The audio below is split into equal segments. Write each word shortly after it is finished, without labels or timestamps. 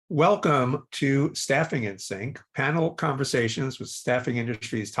Welcome to Staffing in Sync, panel conversations with staffing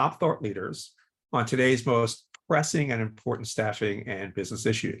industry's top thought leaders on today's most pressing and important staffing and business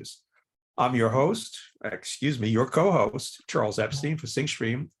issues. I'm your co-host, Charles Epstein for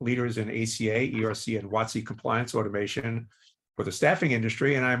SyncStream, leaders in ACA, ERC, and WOTC compliance automation for the staffing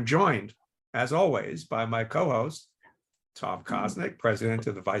industry. And I'm joined, as always, by my co-host, Tom Kosnick, president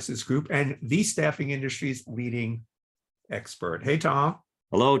of the Vices Group and the staffing industry's leading expert. Hey, Tom.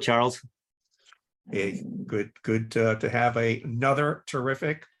 Hello, Charles. Hey, good to have another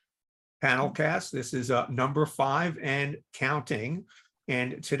terrific panel cast. This is number 5 and counting.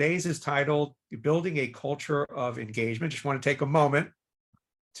 And today's is titled Building a Culture of Engagement. Just want to take a moment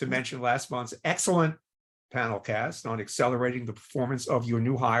to mention last month's excellent panel cast on accelerating the performance of your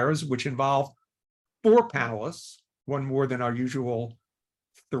new hires, which involved 4 panelists, one more than our usual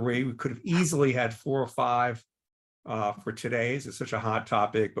 3. We could have easily had 4 or 5 for today's. It's such a hot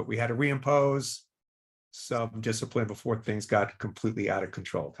topic, but we had to reimpose some discipline before things got completely out of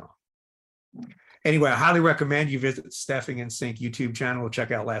control, Tom. Anyway, I highly recommend you visit Staffing in Sync YouTube channel to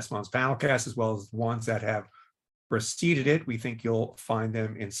check out last month's panel cast, as well as ones that have preceded it. We think you'll find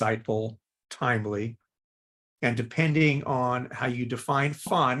them insightful, timely, and depending on how you define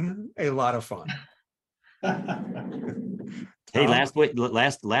fun, a lot of fun. Hey, last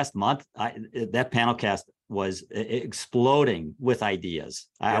month, that panel cast was exploding with ideas.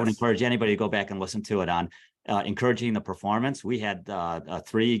 I would encourage anybody to go back and listen to it on encouraging the performance. We had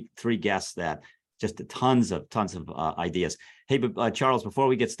three guests that just tons of ideas. Hey, but Charles, before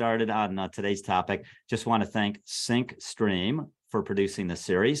we get started on today's topic, just want to thank SyncStream for producing the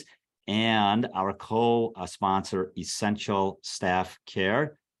series and our co-sponsor, Essential Staff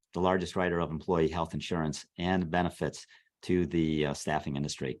Care, the largest writer of employee health insurance and benefits to the staffing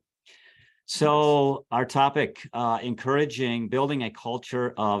industry. So our topic, building a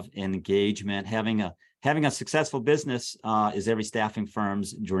culture of engagement, having a successful business is every staffing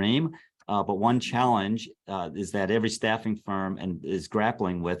firm's dream. But one challenge is that every staffing firm is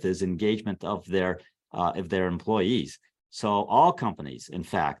grappling with is engagement of their employees. So all companies, in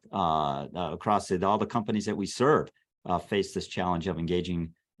fact, across all the companies that we serve, face this challenge of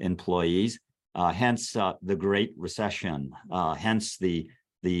engaging employees. Hence the Great Recession. Hence the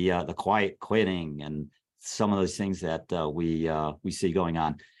quiet quitting and some of those things that we see going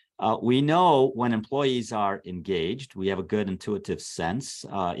on. We know when employees are engaged, we have a good intuitive sense.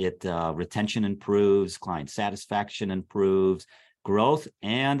 Retention improves, client satisfaction improves, growth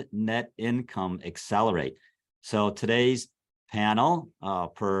and net income accelerate. So today's panel,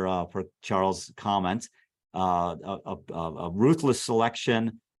 per Charles' comments, a ruthless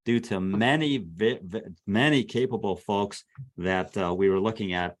selection due to many capable folks that we were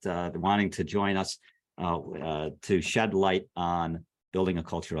looking at wanting to join us to shed light on building a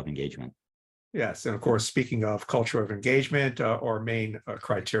culture of engagement. Yes, and of course, speaking of culture of engagement, our main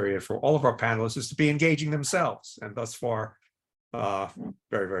criteria for all of our panelists is to be engaging themselves. And thus far, very,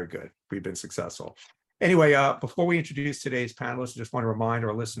 very good. We've been successful. Anyway, before we introduce today's panelists, I just want to remind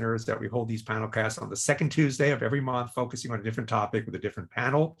our listeners that we hold these panel casts on the second Tuesday of every month, focusing on a different topic with a different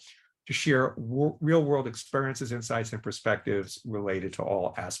panel to share real-world experiences, insights, and perspectives related to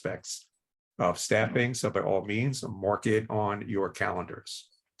all aspects of staffing. So by all means, mark it on your calendars.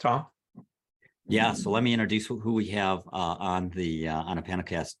 Tom? Yeah, so let me introduce who we have on a panel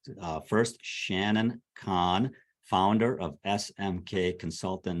cast. First, Shannon Kahn, founder of SMK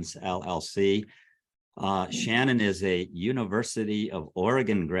Consultants LLC. Shannon is a University of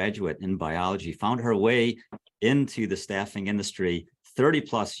Oregon graduate in biology, found her way into the staffing industry 30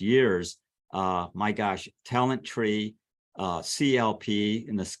 plus years. My gosh, talent tree, CLP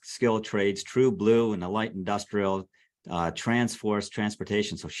in the skilled trades, True Blue in the light industrial, Transforce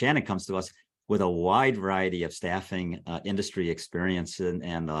transportation. So Shannon comes to us with a wide variety of staffing industry experience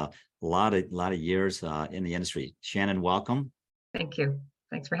and a lot of years in the industry. Shannon, welcome. Thank you.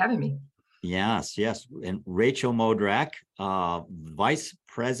 Thanks for having me. Yes. And Rachel Modrak, Vice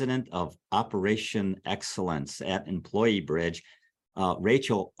President of Operation Excellence at EmployBridge.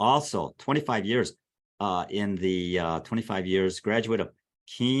 Rachel, also 25 years graduate of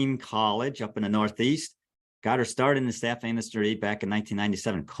Keene College up in the Northeast. Got her started in the staffing industry back in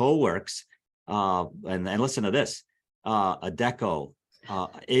 1997. Co-works, and listen to this, Adecco,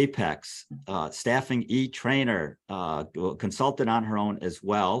 Apex, staffing e-trainer, consulted on her own as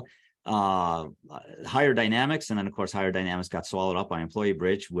well. Higher Dynamics, and then of course Higher Dynamics got swallowed up by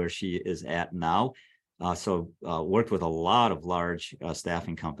EmployBridge, where she is at now. So worked with a lot of large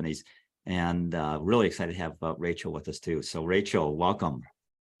staffing companies, and really excited to have Rachel with us too. So Rachel, welcome.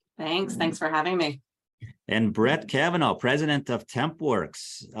 Thanks for having me. And Brett Cavanagh, president of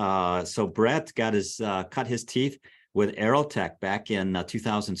TempWorks. So Brett got cut his teeth with Aerotech back in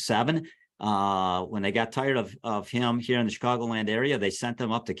 2007. When they got tired of him here in the Chicagoland area, they sent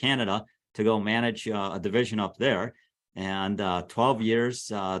him up to Canada to go manage a division up there. And 12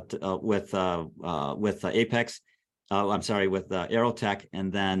 years with Apex. With Aerotech,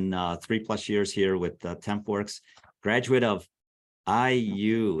 and then 3+ years here with TempWorks. Graduate of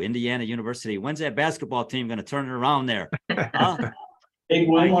IU, Indiana University. When's that basketball team going to turn it around there? Big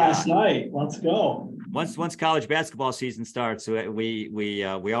win last night. Let's go. Once college basketball season starts, we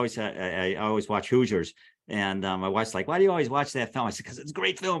always I always watch Hoosiers, and my wife's like, "Why do you always watch that film?" I said, "Because it's a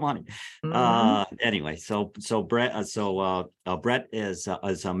great film, honey." Anyway, so Brett, Brett is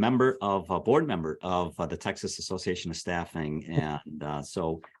a member of a board member of the Texas Association of Staffing, and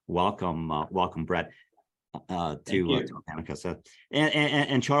so welcome Brett to Panelists.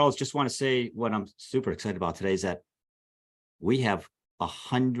 And Charles, just want to say what I'm super excited about today is that we have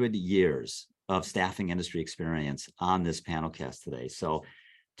 100 years of staffing industry experience on this panelcast today. So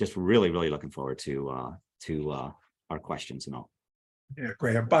just really looking forward to our questions and all. Yeah,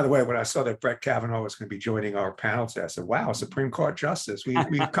 great. And by the way, when I saw that Brett Cavanagh was going to be joining our panel today, I said, wow, Supreme Court Justice. We've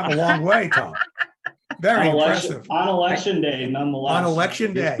come a long way, Tom. Very impressive. On election day, nonetheless. On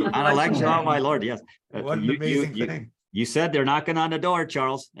election day. On election, oh my Lord, yes. What an amazing thing. You said they're knocking on the door,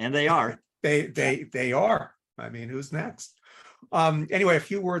 Charles, and they are. They are. I mean, who's next? Anyway, a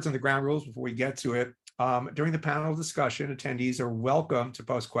few words on the ground rules before we get to it. During the panel discussion, attendees are welcome to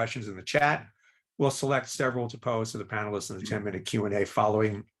post questions in the chat. We'll select several to pose to the panelists in the 10-minute Q&A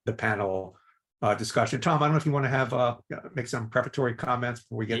following the panel discussion. Tom, I don't know if you want to have make some preparatory comments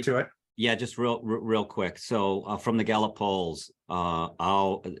before we get to it. Yeah, just real quick. So from the Gallup polls,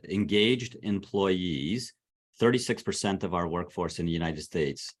 our engaged employees, 36% of our workforce in the United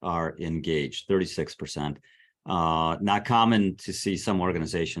States are engaged, 36%. Not common to see some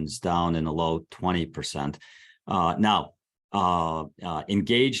organizations down in the low 20%. Now,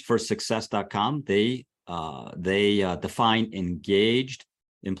 engagedforsuccess.com, they define engaged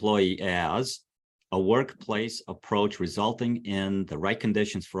employee as a workplace approach resulting in the right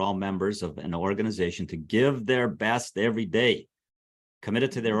conditions for all members of an organization to give their best every day, committed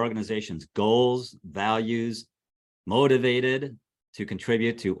to their organization's goals, values, motivated to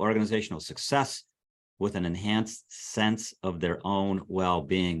contribute to organizational success with an enhanced sense of their own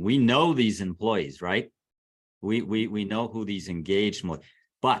well-being. We know these employees, right? We know who these engaged,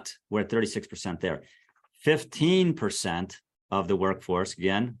 but we're at 36% there. 15% of the workforce,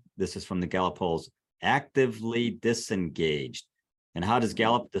 again, this is from the Gallup polls, actively disengaged. And how does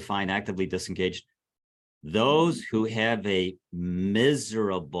Gallup define actively disengaged? Those who have a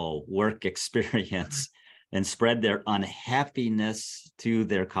miserable work experience and spread their unhappiness to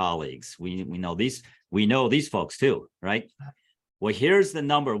their colleagues. We know these folks too, right? Well, here's the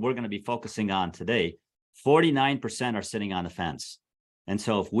number we're going to be focusing on today. 49% are sitting on the fence. And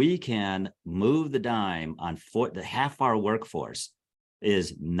so if we can move the dime on half our workforce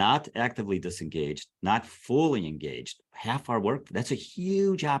is not actively disengaged, not fully engaged, half our work, that's a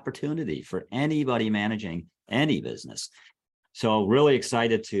huge opportunity for anybody managing any business. So really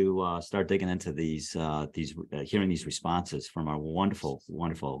excited to start digging into these hearing these responses from our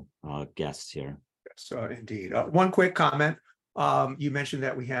wonderful guests here. Yes, indeed. One quick comment. You mentioned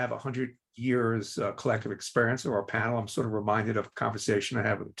that we have 100 years collective experience of our panel. I'm sort of reminded of a conversation I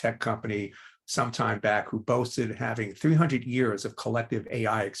had with a tech company some time back who boasted having 300 years of collective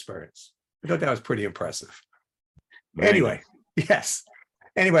AI experience. I thought that was pretty impressive. Anyway, yes.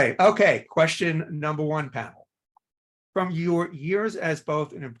 Anyway, okay. Question number one, panel. From your years as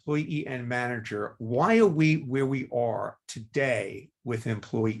both an employee and manager, why are we where we are today with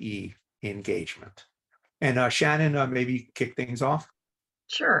employee engagement? And Shannon, maybe kick things off.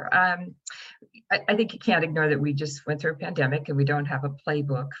 Sure. I think you can't ignore that we just went through a pandemic and we don't have a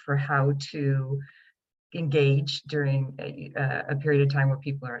playbook for how to engage during a period of time where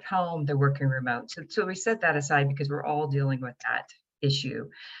people are at home, they're working remote. So we set that aside because we're all dealing with that issue.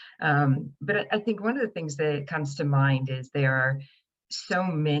 But I think one of the things that comes to mind is there are so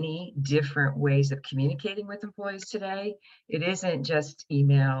many different ways of communicating with employees today. It isn't just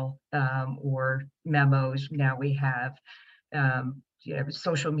email or memos. Now we have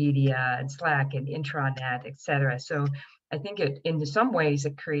social media and Slack and intranet, et cetera. So I think in some ways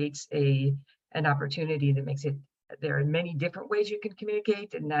it creates an opportunity that makes it, there are many different ways you can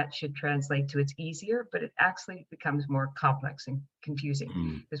communicate, and that should translate to it's easier, but it actually becomes more complex and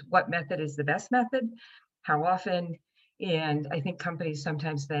confusing. Because what method is the best method? How often? And I think companies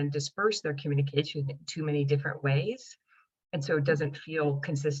sometimes then disperse their communication in too many different ways. And so it doesn't feel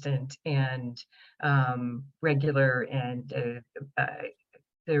consistent and regular, and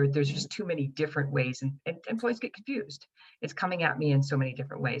there's just too many different ways, and employees get confused. It's coming at me in so many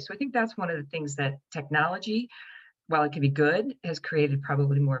different ways. So I think that's one of the things that technology, while it can be good, has created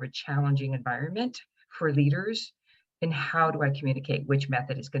probably more of a challenging environment for leaders in how do I communicate which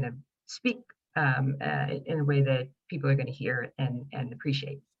method is going to speak in a way that people are going to hear and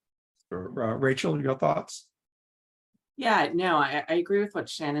appreciate. Rachel, your thoughts? Yeah, no, I agree with what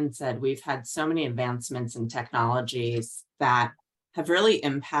Shannon said. We've had so many advancements in technologies that have really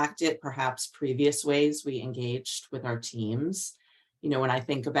impacted perhaps previous ways we engaged with our teams. You know, when I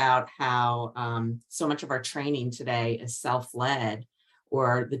think about how so much of our training today is self-led,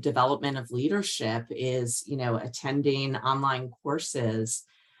 or the development of leadership is, you know, attending online courses,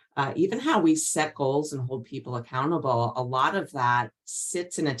 even how we set goals and hold people accountable, a lot of that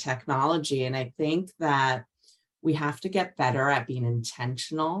sits in a technology. And I think that we have to get better at being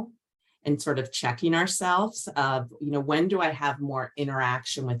intentional and sort of checking ourselves of, you know, when do I have more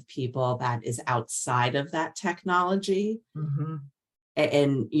interaction with people that is outside of that technology? Mm-hmm.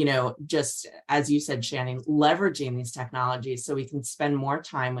 And, you know, just as you said, Shannon, leveraging these technologies so we can spend more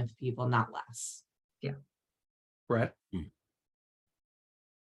time with people, not less. Yeah. Brett?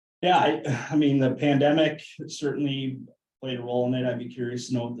 Yeah, I mean, the pandemic certainly played a role in it. I'd be curious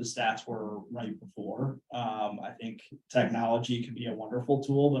to know what the stats were right before. I think technology can be a wonderful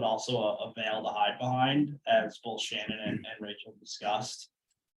tool, but also a veil to hide behind, as both Shannon and Rachel discussed.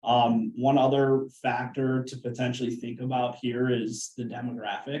 One other factor to potentially think about here is the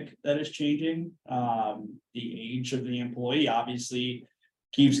demographic that is changing. The age of the employee obviously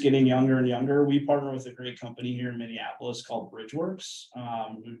keeps getting younger and younger. We partner with a great company here in Minneapolis called BridgeWorks,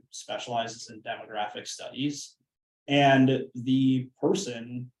 who specializes in demographic studies. And the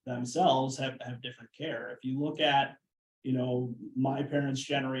person themselves have different care. If you look at, you know, my parents'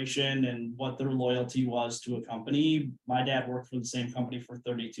 generation and what their loyalty was to a company, my dad worked for the same company for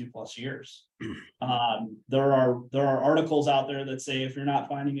 32 plus years. There are articles out there that say if you're not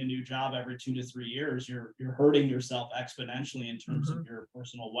finding a new job every 2 to 3 years, you're hurting yourself exponentially in terms of your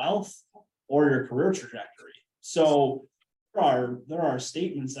personal wealth or your career trajectory. So there are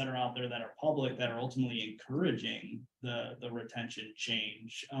statements that are out there that are public that are ultimately encouraging the retention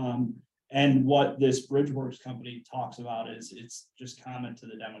change. And what this BridgeWorks company talks about is it's just common to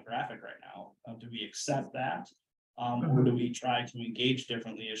the demographic right now. Do we accept that? Or do we try to engage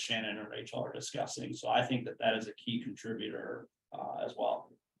differently, as Shannon and Rachel are discussing? So I think that is a key contributor as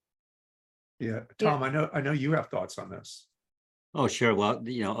well. Yeah, Tom, I know you have thoughts on this. Oh, sure. Well,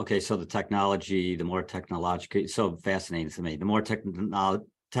 you know, okay, so the technology, the more technologically, so fascinating to me, the more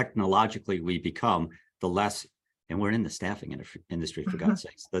technologically we become, the less, and we're in the staffing industry, for God's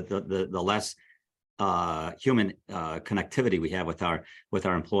sakes, the less human connectivity we have with our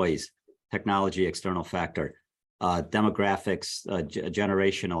employees. Technology, external factor, demographics,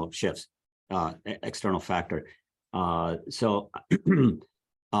 generational shifts, external factor. So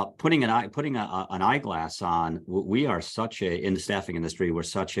putting an eyeglass on, we are such in the staffing industry, we're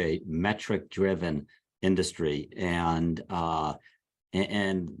such a metric driven industry, and so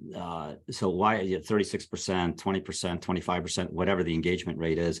why 36%, 20%, 25%, whatever the engagement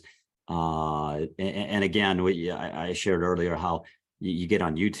rate is. And again, I shared earlier how you get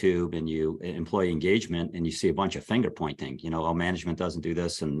on YouTube and you employee engagement and you see a bunch of finger pointing, you know, oh, management doesn't do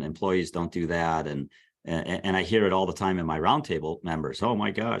this and employees don't do that. And I hear it all the time in my roundtable members. Oh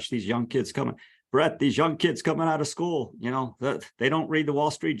my gosh, these young kids coming, Brett, these young kids coming out of school, you know, they don't read the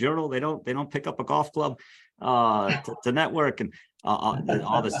Wall Street Journal. They don't pick up a golf club to network, and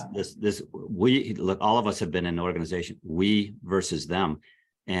all this. We look, all of us have been in an organization, we versus them.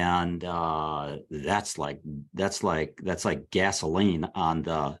 And that's like gasoline on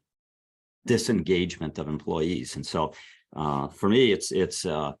the disengagement of employees. And so for me, it's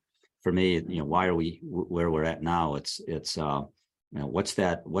for me, you know, why are we where we're at now? It's you know, what's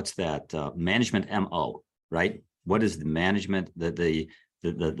that management MO, right? What is the management, the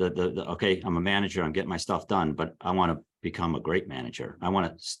okay, I'm a manager, I'm getting my stuff done, but I want to become a great manager. I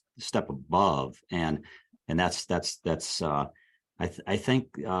want to step above, and that's I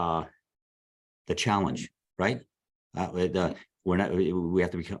think the challenge, right? We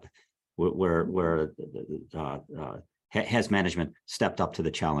have to become has management stepped up to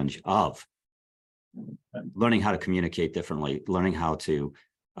the challenge of learning how to communicate differently, learning how to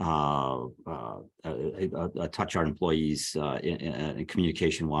touch our employees in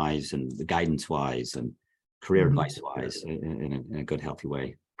communication wise and guidance wise and career advice wise in a good, healthy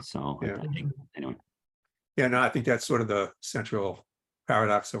way. So Yeah. I think, anyway. Yeah, no, I think that's sort of the central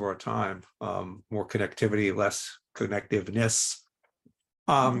paradox of our time. More connectivity, less connectiveness.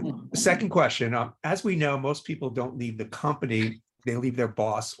 Second question, as we know, most people don't leave the company, they leave their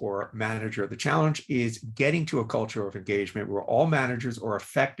boss or manager. The challenge is getting to a culture of engagement where all managers are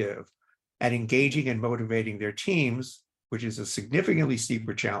effective at engaging and motivating their teams, which is a significantly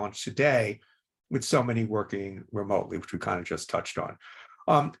steeper challenge today with so many working remotely, which we kind of just touched on.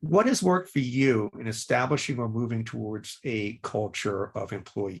 What has worked for you in establishing or moving towards a culture of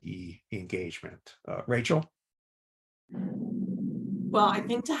employee engagement? Rachel? Well, I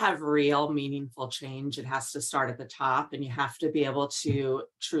think to have real meaningful change, it has to start at the top, and you have to be able to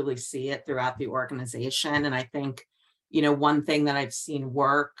truly see it throughout the organization. And I think, one thing that I've seen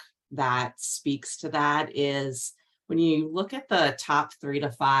work that speaks to that is when you look at the top 3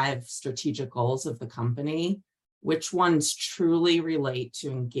 to 5 strategic goals of the company, which ones truly relate to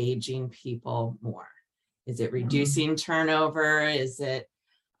engaging people more? Is it reducing turnover? Is it,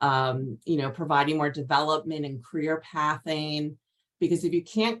 providing more development and career pathing? Because if you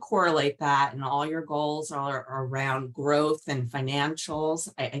can't correlate that and all your goals are around growth and financials,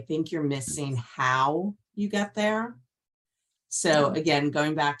 I think you're missing how you get there. So again,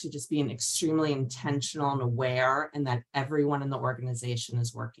 going back to just being extremely intentional and aware, and that everyone in the organization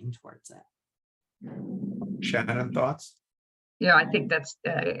is working towards it. Shannon, thoughts? I think that's,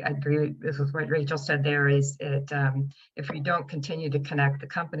 I agree with what Rachel said there, is that if we don't continue to connect the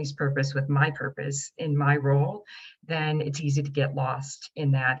company's purpose with my purpose in my role, then it's easy to get lost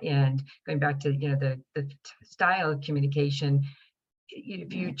in that. And going back to, the style of communication,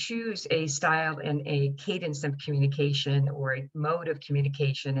 if you choose a style and a cadence of communication or a mode of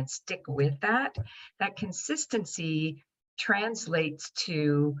communication and stick with that, that consistency translates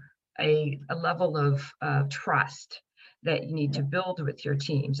to a level of trust that you need to build with your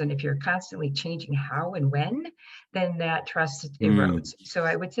teams. And if you're constantly changing how and when, then that trust erodes. So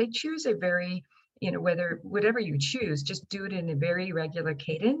I would say choose a very, whatever you choose, just do it in a very regular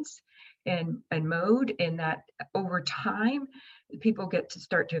cadence and mode, and that over time, people get to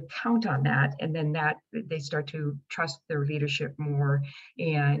start to count on that, and then that they start to trust their leadership more.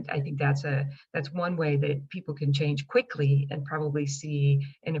 And I think that's one way that people can change quickly and probably see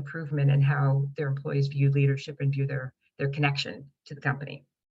an improvement in how their employees view leadership and view their connection to the company.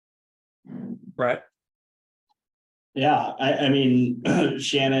 Brett? Yeah, I mean,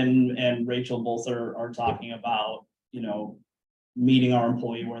 Shannon and Rachel both are talking about, meeting our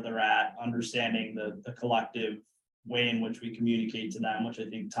employee where they're at, understanding the collective way in which we communicate to them, which I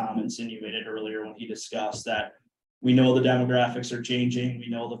think Tom insinuated earlier when he discussed that we know the demographics are changing, we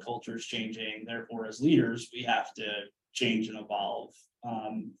know the culture is changing, therefore as leaders, we have to change and evolve.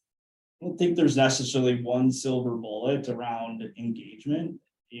 I don't think there's necessarily one silver bullet around engagement.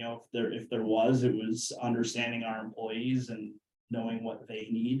 If there was, it was understanding our employees and knowing what they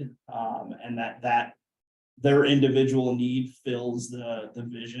need, and that their individual need fills the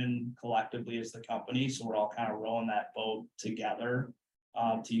vision collectively as the company. So we're all kind of rowing that boat together,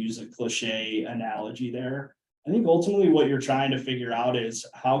 to use a cliche analogy there. I think ultimately what you're trying to figure out is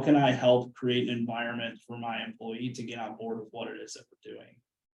how can I help create an environment for my employee to get on board with what it is that we're doing.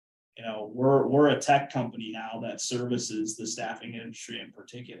 We're a tech company now that services the staffing industry in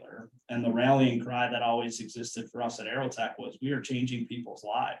particular. And the rallying cry that always existed for us at Aerotech was we are changing people's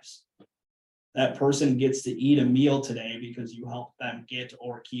lives. That person gets to eat a meal today because you help them get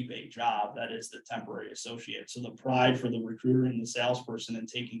or keep a job. That is the temporary associate. So the pride for the recruiter and the salesperson in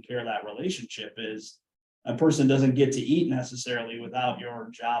taking care of that relationship is a person doesn't get to eat necessarily without your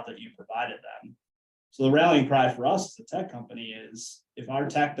job that you provided them. So the rallying cry for us as a tech company is if our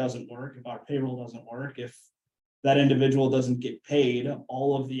tech doesn't work, if our payroll doesn't work, if that individual doesn't get paid,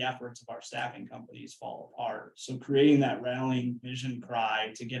 all of the efforts of our staffing companies fall apart. So creating that rallying vision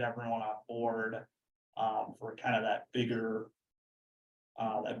cry to get everyone on board for kind of that bigger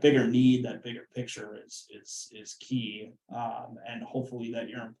need, that bigger picture is key. And hopefully that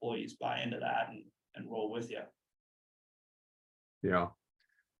your employees buy into that and roll with you. Yeah.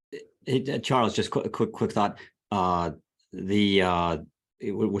 Charles, just quick thought.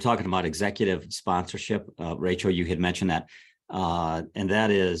 We're talking about executive sponsorship. Rachel, you had mentioned that, and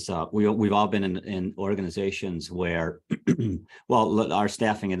that is we've all been in organizations where, well, our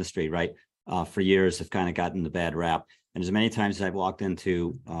staffing industry, right, for years have kind of gotten the bad rap. And as many times as I've walked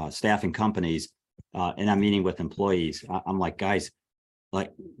into staffing companies and I'm meeting with employees, I'm like, guys,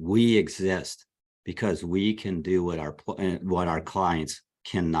 like we exist because we can do what our clients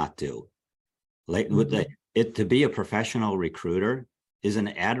cannot do. Like to be a professional recruiter is an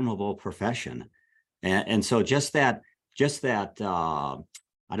admirable profession, and so just that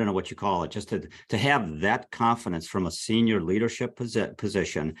I don't know what you call it, just to have that confidence from a senior leadership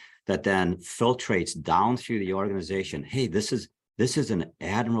position that then filtrates down through the organization. Hey, this is an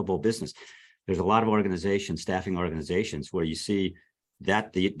admirable business. There's a lot of organizations, staffing organizations, where you see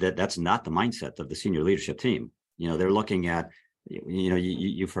that's not the mindset of the senior leadership team. They're looking at,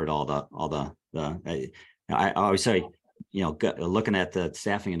 you've heard I always say, looking at the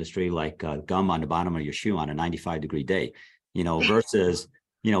staffing industry like gum on the bottom of your shoe on a 95-degree day, versus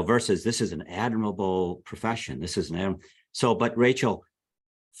this is an admirable profession. This is but Rachel,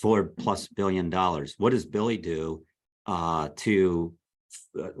 $4+ billion. What does Billy do what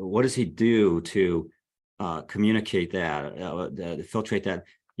does he do to communicate that, filtrate that?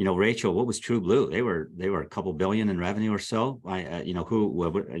 Rachel, what was True Blue? They were a couple billion in revenue or so.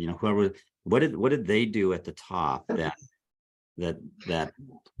 Whoever, what did they do at the top that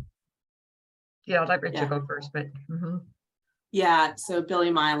Yeah, I'll let Rachel Yeah. go first, but Yeah, so Billy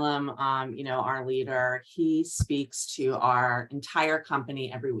Milam, our leader, he speaks to our entire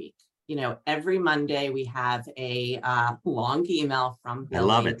company every week. Every Monday we have a long email from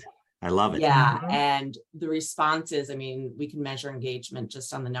Billy. I love it. Yeah, Mhm. and the responses, we can measure engagement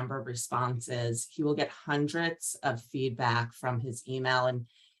just on the number of responses. He will get hundreds of feedback from his email. And,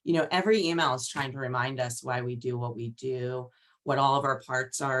 every email is trying to remind us why we do what we do, what all of our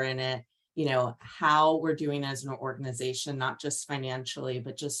parts are in it, how we're doing as an organization, not just financially,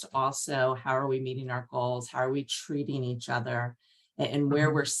 but just also how are we meeting our goals? How are we treating each other? And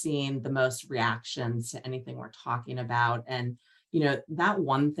where we're seeing the most reactions to anything we're talking about. And that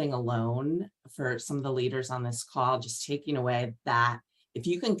one thing alone for some of the leaders on this call, just taking away that if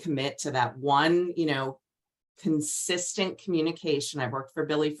you can commit to that one, consistent communication. I've worked for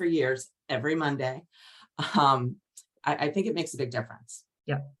Billy for years, every Monday. I think it makes a big difference.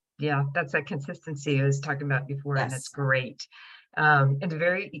 yeah, that's that consistency I was talking about before, and that's Yes. great. And a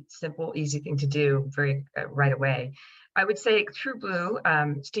very simple, easy thing to do right away. I would say True Blue,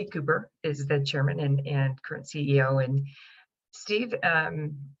 Steve Cooper is the chairman and current CEO, and Steve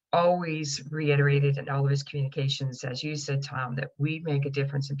always reiterated in all of his communications, as you said, Tom, that we make a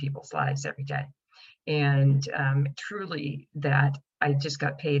difference in people's lives every day. And truly that I just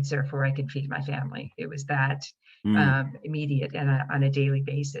got paid, so therefore I could feed my family. It was that immediate and on a daily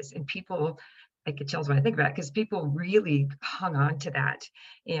basis. And people, I get chills when I think about it, because people really hung on to that,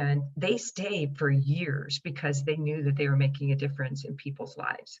 and they stayed for years because they knew that they were making a difference in people's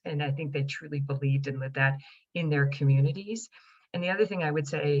lives. And I think they truly believed and lived that in their communities. And the other thing I would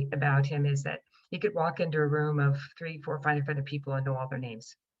say about him is that he could walk into a room of 300, 400, 500 people and know all their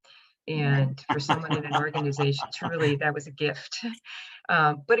names. And for someone in an organization, truly, that was a gift.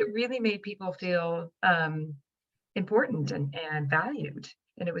 But it really made people feel important and valued.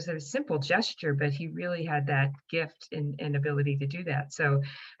 And it was a simple gesture, but he really had that gift and ability to do that. So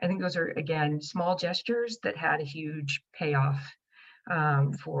I think those are, again, small gestures that had a huge payoff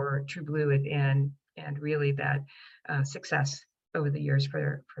for True Blue and really that success over the years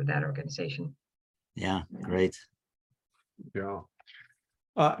for that organization. Yeah, great. Yeah.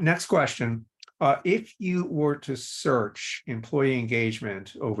 Next question. If you were to search employee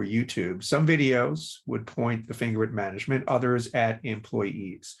engagement over YouTube, some videos would point the finger at management, others at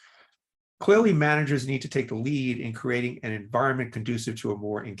employees. Clearly, managers need to take the lead in creating an environment conducive to a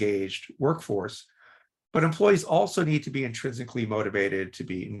more engaged workforce, but employees also need to be intrinsically motivated to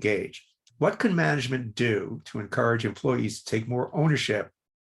be engaged. What can management do to encourage employees to take more ownership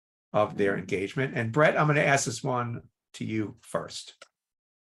of their engagement? And Brett, I'm going to ask this one to you first.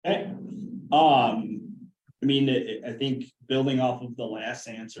 Okay. I think building off of the last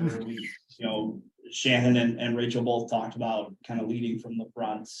answer, Shannon and Rachel both talked about kind of leading from the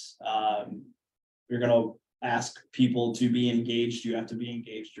front. You're going to ask people to be engaged, you have to be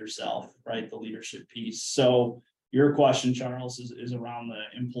engaged yourself, right? The leadership piece. So your question, Charles, is around the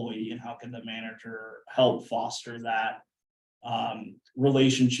employee and how can the manager help foster that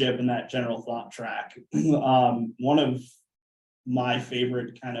relationship and that general thought track. One of my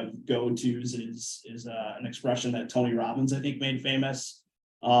favorite kind of go-tos is an expression that Tony Robbins, I think, made famous.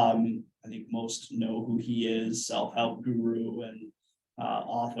 I think most know who he is, self-help guru and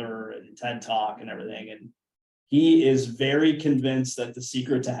author and TED Talk and everything. And he is very convinced that the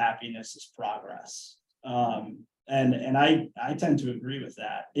secret to happiness is progress. And I tend to agree with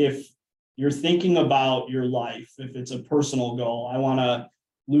that. If you're thinking about your life, if it's a personal goal, I want to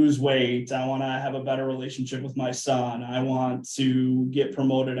lose weight, I want to have a better relationship with my son, I want to get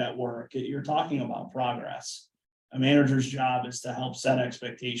promoted at work, you're talking about progress. A manager's job is to help set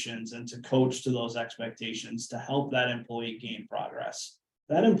expectations and to coach to those expectations to help that employee gain progress.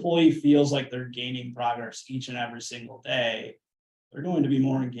 That employee feels like they're gaining progress each and every single day. they're going to be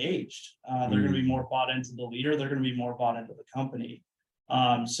more engaged. They're going to be more bought into the leader. They're going to be more bought into the company.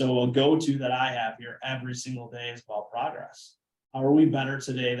 So a go-to that I have here every single day is about progress. How are we better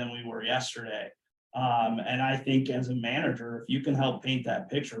today than we were yesterday? And I think as a manager, if you can help paint that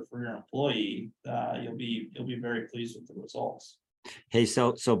picture for your employee, you'll be very pleased with the results. Hey,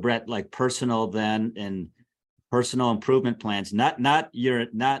 so Brett, like personal then and personal improvement plans, not you're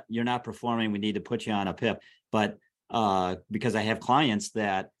not performing, we need to put you on a PIP, but because I have clients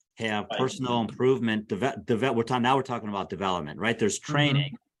that have personal improvement, we're talking about development, right? There's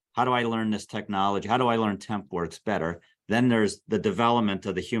training. How do I learn this technology? How do I learn TempWorks better? Then there's the development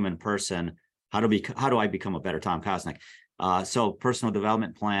of the human person. How do I become a better Tom Kosnick? So personal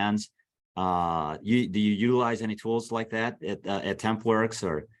development plans. Do you utilize any tools like that at TempWorks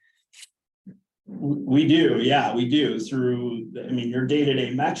or? We do, yeah, we do through, your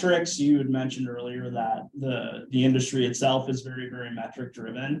day-to-day metrics. You had mentioned earlier that the industry itself is very, very metric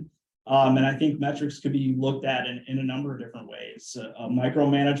driven. And I think metrics could be looked at in a number of different ways, a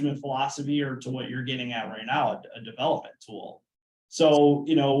micromanagement philosophy, or to what you're getting at right now, a development tool. So,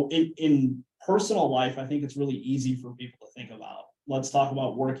 in personal life, I think it's really easy for people to think about. Let's talk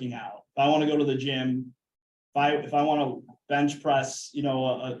about working out. If I want to go to the gym, if I want to bench press,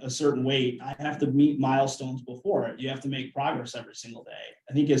 a certain weight, I have to meet milestones before it. You have to make progress every single day.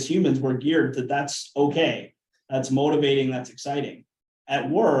 I think as humans, we're geared to that's okay. That's motivating. That's exciting. At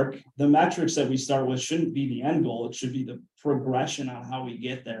work, the metrics that we start with shouldn't be the end goal. It should be the progression on how we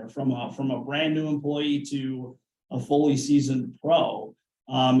get there from a brand new employee to a fully seasoned pro.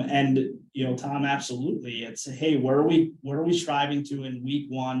 Tom, absolutely. It's, hey, where are we striving to in week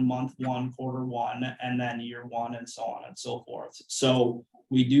 1, month 1, quarter 1, and then year 1, and so on and so forth. So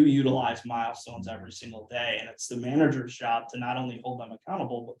we do utilize milestones every single day, and it's the manager's job to not only hold them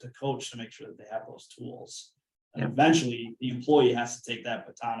accountable, but to coach to make sure that they have those tools. And eventually the employee has to take that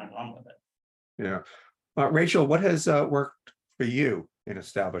baton and run with it. Yeah. Rachel, what has worked for you in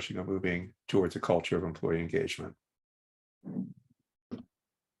establishing or moving towards a culture of employee engagement?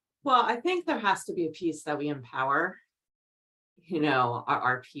 Well, I think there has to be a piece that we empower,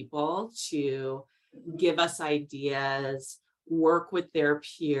 our people to give us ideas, work with their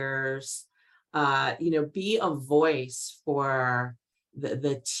peers, be a voice for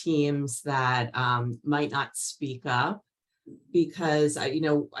the teams that might not speak up. Because I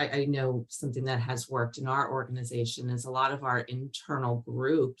know something that has worked in our organization is a lot of our internal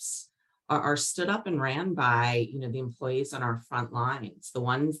groups are stood up and ran by, the employees on our front lines, the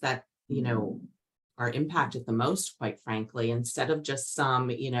ones that, are impacted the most, quite frankly, instead of just some,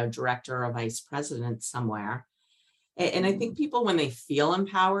 director or vice president somewhere. And I think people, when they feel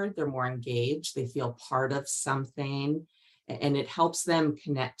empowered, they're more engaged, they feel part of something, and it helps them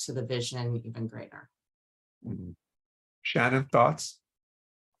connect to the vision even greater. Shannon, thoughts?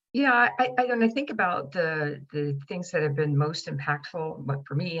 Yeah, I think about the things that have been most impactful, but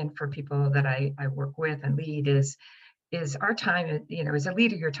for me and for people that I work with and lead is our time. As a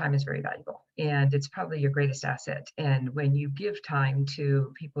leader, your time is very valuable, and it's probably your greatest asset. And when you give time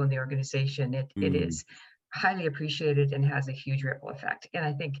to people in the organization, it is highly appreciated and has a huge ripple effect. And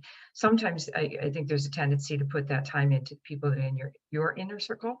I think sometimes I think there's a tendency to put that time into people in your inner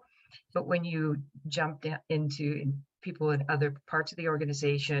circle, but when you jump into people in other parts of the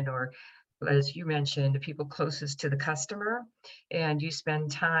organization, or as you mentioned, the people closest to the customer, and you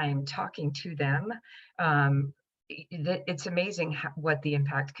spend time talking to them, it's amazing what the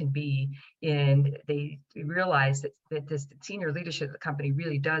impact can be. And they realize that this senior leadership of the company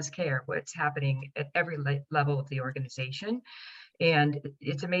really does care what's happening at every level of the organization. And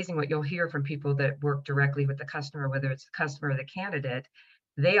it's amazing what you'll hear from people that work directly with the customer, whether it's the customer or the candidate.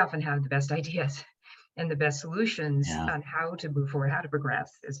 They often have the best ideas and the best solutions on how to move forward, how to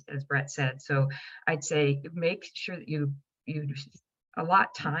progress, as Brett said. So I'd say make sure that you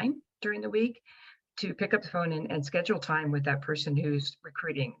allot time during the week to pick up the phone and schedule time with that person who's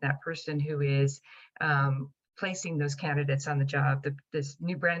recruiting, that person who is placing those candidates on the job, this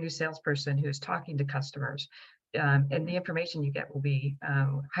brand new salesperson who is talking to customers. And the information you get will be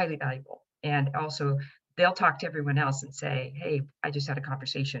highly valuable. And also, they'll talk to everyone else and say, hey, I just had a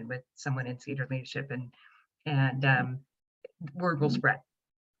conversation with someone in senior leadership, and word will spread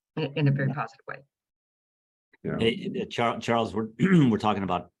in a very positive way. Yeah. Hey, Charles, we're talking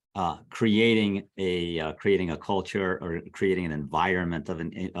about creating a culture or creating an environment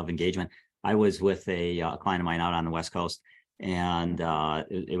of engagement. I was with a client of mine out on the West Coast, and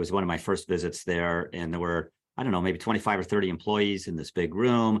it was one of my first visits there, and there were, I don't know, maybe 25 or 30 employees in this big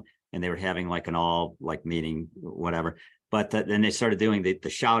room, and they were having like an all meeting, whatever. But then they started doing the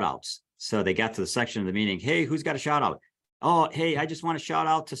shout outs. So they got to the section of the meeting, hey, who's got a shout out? oh, hey, I just want to shout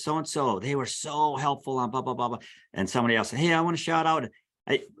out to so-and-so. They were so helpful on blah, blah, blah, blah. And somebody else said, hey, I want to shout out.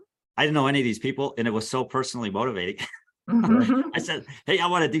 I didn't know any of these people, and it was so personally motivating. Mhm. I said, hey, I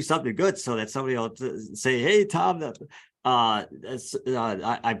want to do something good so that somebody will say, hey, Tom,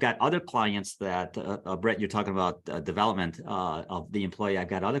 I've got other clients that, Brett, you're talking about development of the employee. I've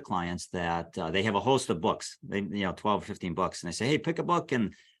got other clients that they have a host of books, 12 or 15 books. And I say, hey, pick a book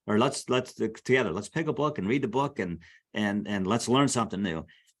or let's together, let's pick a book and read the book and let's learn something new.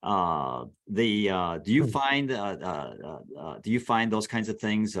 Do you find those kinds of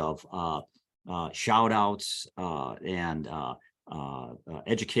things of shout outs and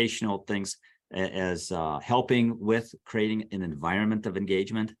educational things as helping with creating an environment of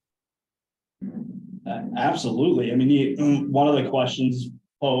engagement? Absolutely. I mean, one of the questions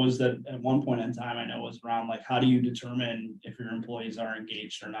posed at one point in time, I know, was around like, how do you determine if your employees are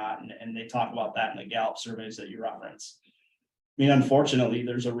engaged or not? And they talk about that in the Gallup surveys that you reference. I mean, unfortunately,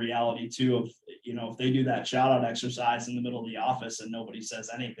 there's a reality too of, if they do that shout out exercise in the middle of the office and nobody says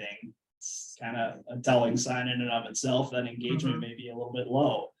anything, it's kind of a telling sign in and of itself that engagement may be a little bit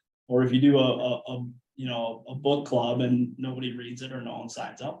low. Or if you do a book club and nobody reads it or no one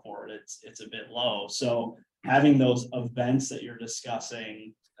signs up for it, it's a bit low. So having those events that you're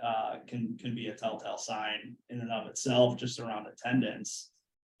discussing can be a telltale sign in and of itself, just around attendance.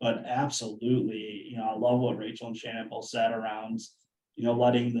 But absolutely, I love what Rachel and Shannon both said around,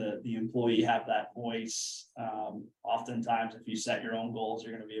 letting the employee have that voice. Oftentimes, if you set your own goals,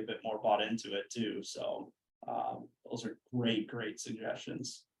 you're going to be a bit more bought into it too. So those are great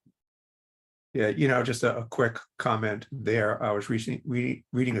suggestions. Yeah, just a quick comment there. I was recently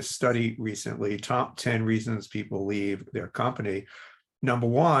reading a study recently, top 10 reasons people leave their company. Number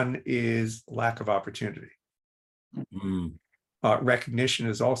one is lack of opportunity. Mm. Lack of recognition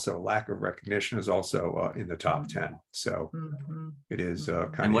is also in the top 10. So it is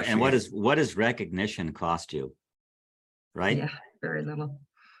kind of. And what does recognition cost you? Right? Yeah, very little.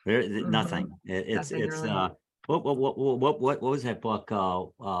 Nothing. It's really. What was that book?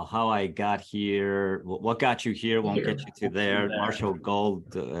 How I Got Here. What got you here won't get you to there. Marshall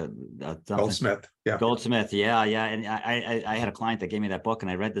Goldsmith. Yeah. Goldsmith. Yeah. And I had a client that gave me that book,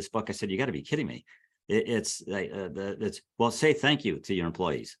 and I read this book. I said, you got to be kidding me. It's say thank you to your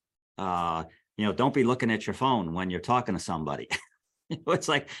employees. Don't be looking at your phone when you're talking to somebody. It's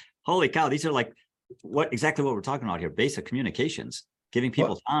like, holy cow, these are like exactly what we're talking about here. Basic communications, giving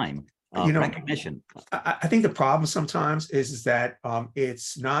people time. Recognition. I think the problem sometimes is that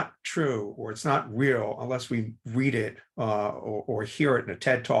it's not true or it's not real unless we read it or hear it in a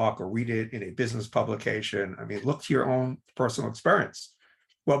TED Talk or read it in a business publication. I mean, look to your own personal experience.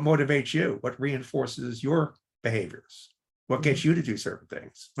 What motivates you? What reinforces your behaviors? What gets you to do certain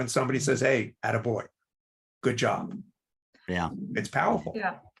things? When somebody says, hey, attaboy, good job. Yeah. It's powerful.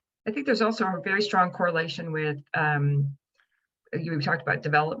 Yeah. I think there's also a very strong correlation with we talked about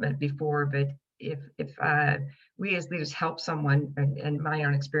development before, but if we as leaders help someone, and my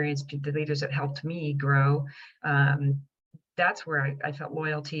own experience, the leaders that helped me grow, that's where I felt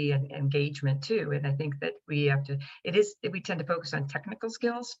loyalty and engagement too. And I think that we tend to focus on technical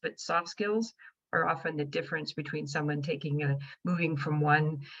skills, but soft skills are often the difference between someone moving from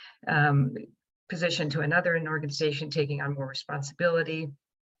one position to another in an organization, taking on more responsibility.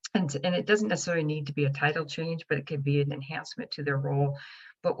 And it doesn't necessarily need to be a title change, but it could be an enhancement to their role.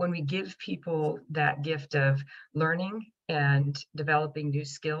 But when we give people that gift of learning and developing new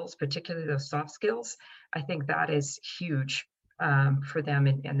skills, particularly those soft skills, I think that is huge for them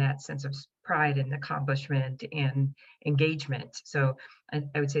in that sense of pride and accomplishment and engagement. So I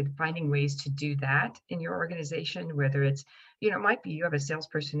would say finding ways to do that in your organization, whether it's, it might be you have a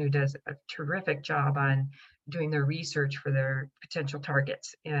salesperson who does a terrific job on doing their research for their potential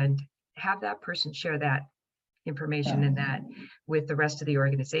targets, and have that person share that information and that with the rest of the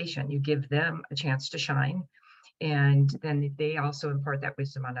organization. You give them a chance to shine, and then they also impart that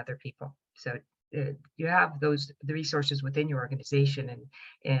wisdom on other people. So you have the resources within your organization,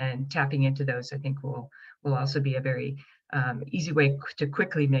 and tapping into those, I think will also be a very easy way to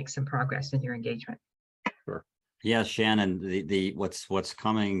quickly make some progress in your engagement. Sure. Yeah, Shannon, the what's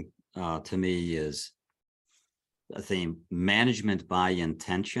coming to me is a theme: management by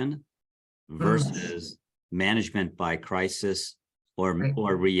intention versus management by crisis or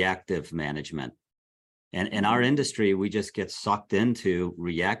reactive management. And in our industry, we just get sucked into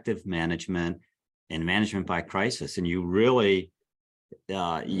reactive management and management by crisis. And you really,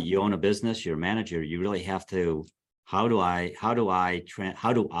 you own a business, you're a manager, you really have to, how do I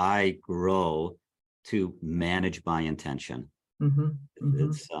grow to manage by intention?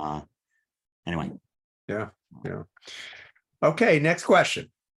 It's anyway. Yeah. Okay, next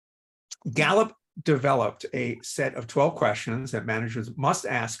question. Gallup developed a set of 12 questions that managers must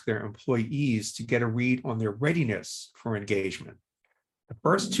ask their employees to get a read on their readiness for engagement. The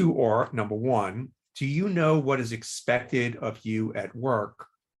first two are, number one, do you know what is expected of you at work?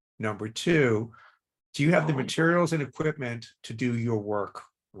 Number two, do you have the materials and equipment to do your work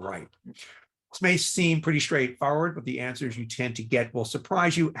right? This may seem pretty straightforward, but the answers you tend to get will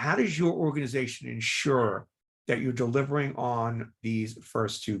surprise you. How does your organization ensure that you're delivering on these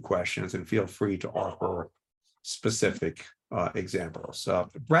first two questions? And feel free to offer specific examples.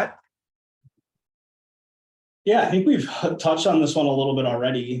 Brett? Yeah, I think we've touched on this one a little bit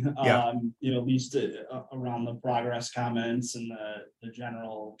already. Yeah. At least around the progress comments and the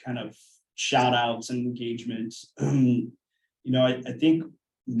general kind of shout outs and engagement. I think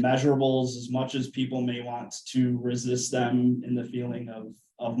measurables, as much as people may want to resist them in the feeling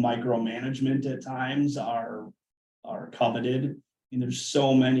of micromanagement at times, are coveted. There's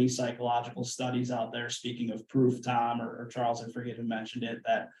so many psychological studies out there, speaking of proof, Tom or Charles, I forget who mentioned it,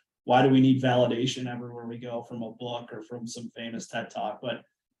 that why do we need validation everywhere we go, from a book or from some famous TED talk? But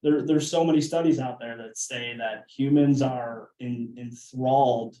there's so many studies out there that say that humans are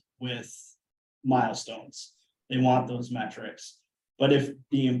enthralled with milestones. They want those metrics. But if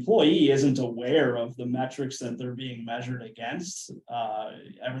the employee isn't aware of the metrics that they're being measured against,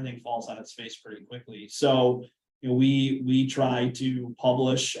 everything falls on its face pretty quickly. So we try to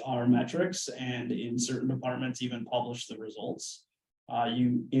publish our metrics, and in certain departments even publish the results.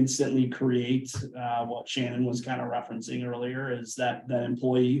 You instantly create what Shannon was kind of referencing earlier, is that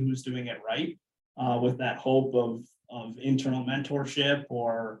employee who's doing it right, with that hope of internal mentorship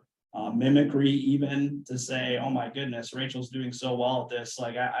or mimicry, even to say, oh my goodness, Rachel's doing so well at this,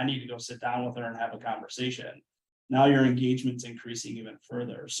 like I need to go sit down with her and have a conversation. Now your engagement's increasing even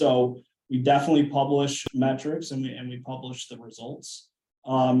further. So we definitely publish metrics, and we publish the results.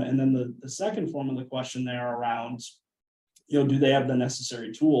 And then the second form of the question there around, do they have the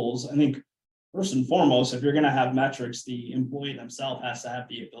necessary tools? I think first and foremost, if you're going to have metrics, the employee themselves has to have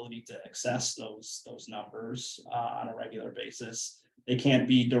the ability to access those numbers on a regular basis. They can't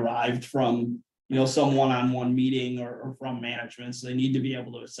be derived from some one-on-one meeting or from management. So they need to be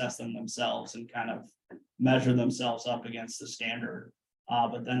able to assess them themselves and kind of measure themselves up against the standard.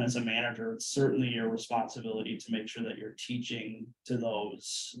 But then as a manager, it's certainly your responsibility to make sure that you're teaching to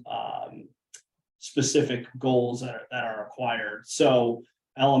those specific goals that are acquired. So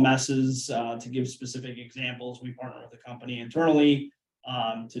LMSs, to give specific examples, we partner with a company internally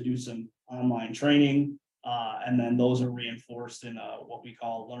to do some online training. And then those are reinforced in what we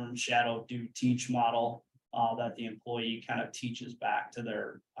call learn, shadow, do, teach model, that the employee kind of teaches back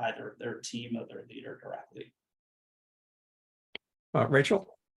to either their team or their leader directly.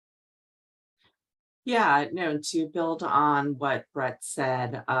 Rachel? Yeah, no, to build on what Brett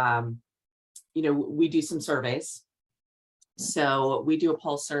said, we do some surveys. So we do a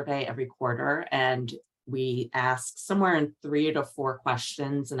pulse survey every quarter, and we ask somewhere in 3 to 4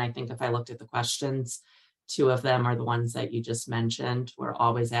 questions. And I think if I looked at the questions, 2 of them are the ones that you just mentioned. We're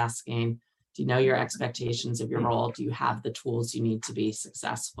always asking, do you know your expectations of your role? Do you have the tools you need to be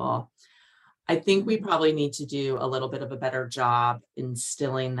successful? I think we probably need to do a little bit of a better job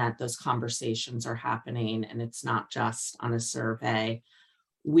instilling that those conversations are happening, and it's not just on a survey.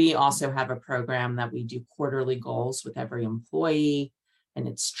 We also have a program that we do quarterly goals with every employee, and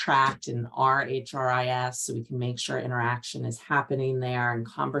it's tracked in our HRIS, so we can make sure interaction is happening there and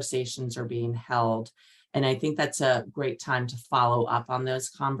conversations are being held. And I think that's a great time to follow up on those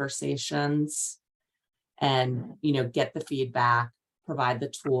conversations and, get the feedback, provide the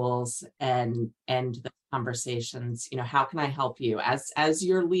tools, and the conversations. How can I help you as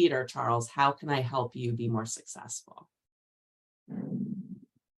your leader, Charles? How can I help you be more successful?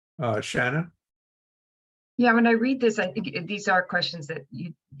 Shannon? Yeah, when I read this, I think these are questions that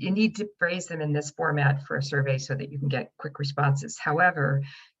you need to phrase them in this format for a survey so that you can get quick responses. However,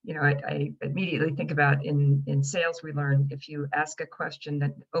 I immediately think about in sales, we learned if you ask a question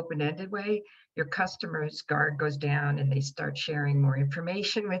that open-ended way, your customer's guard goes down and they start sharing more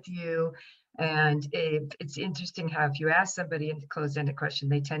information with you. And it's interesting how if you ask somebody a closed-ended question,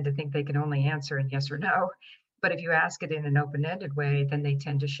 they tend to think they can only answer in yes or no. But if you ask it in an open-ended way, then they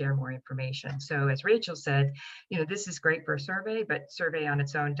tend to share more information. So as Rachel said, this is great for a survey, but survey on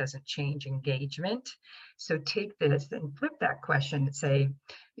its own doesn't change engagement. So take this and flip that question and say,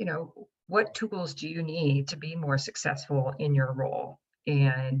 what tools do you need to be more successful in your role?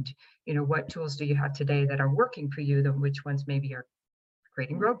 And, what tools do you have today that are working for you, then which ones maybe are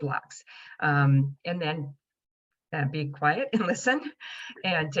creating roadblocks? And then be quiet and listen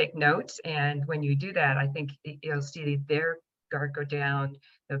and take notes. And when you do that, I think you'll see their guard go down,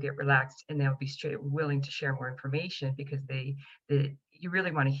 they'll get relaxed, and they'll be willing to share more information because you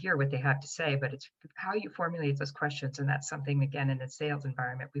really want to hear what they have to say, but it's how you formulate those questions. And that's something, again, in the sales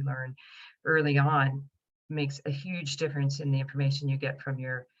environment, we learn early on makes a huge difference in the information you get from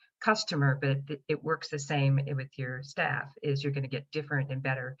your customer, but it works the same with your staff, is you're going to get different and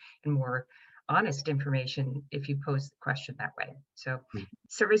better and more honest information if you pose the question that way. So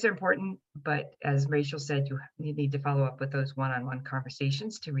surveys are important, but as Rachel said, you need to follow up with those one-on-one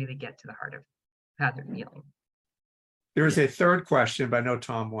conversations to really get to the heart of how they're feeling. There is a third question, but I know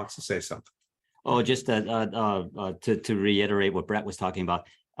Tom wants to say something. Oh, just to reiterate what Brett was talking about,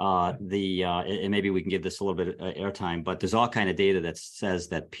 and maybe we can give this a little bit of airtime, but there's all kind of data that says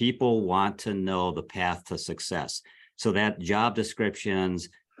that people want to know the path to success. So that job descriptions,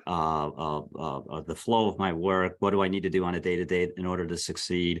 the flow of my work, what do I need to do on a day-to-day in order to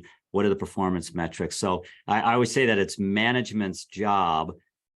succeed? What are the performance metrics? So I always say that it's management's job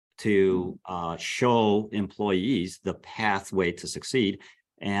to show employees the pathway to succeed.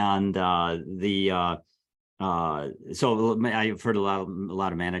 And so I've heard a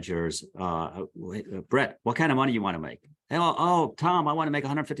lot of managers, Brett, what kind of money you want to make? Oh, Tom, I want to make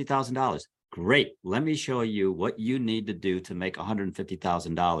 $150,000. Great. Let me show you what you need to do to make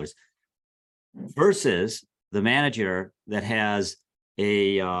 $150,000 versus the manager that has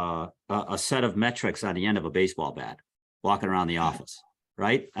a set of metrics on the end of a baseball bat walking around the office.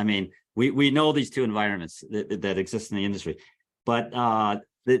 Right. I mean, we know these two environments that exist in the industry, but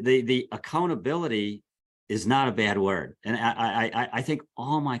the accountability is not a bad word. And I think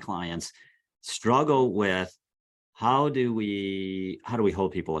all my clients struggle with how do we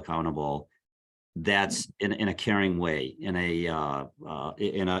hold people accountable? That's in a caring way, in an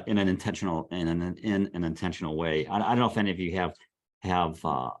intentional way. I don't know if any of you have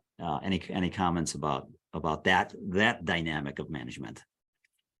any comments about that dynamic of management.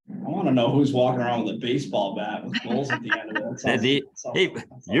 I want to know who's walking around with a baseball bat with goals at the end of it.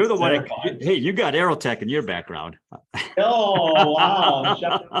 You're the one. Hey, you got Aerotech in your background. Oh, wow.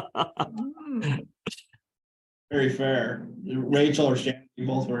 Very fair. Rachel or Shannon, you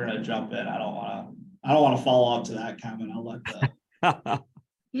both were going to jump in. I don't want to follow up to that comment. I'll let the.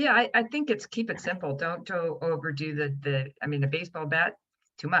 Yeah, I think it's keep it simple. Don't overdo the baseball bat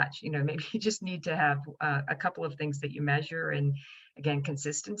too much. Maybe you just need to have a couple of things that you measure, and again,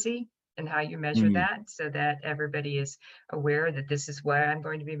 consistency and how you measure that, so that everybody is aware that this is where I'm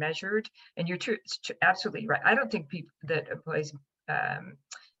going to be measured. And you're absolutely right. I don't think that employees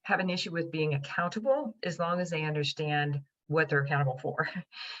have an issue with being accountable as long as they understand what they're accountable for.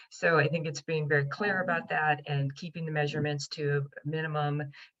 So I think it's being very clear about that and keeping the measurements to a minimum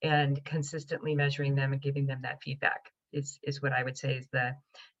and consistently measuring them and giving them that feedback is what I would say is the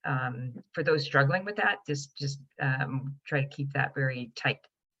for those struggling with that, just try to keep that very tight.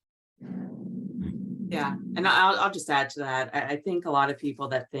 Yeah, and I'll just add to that. I think a lot of people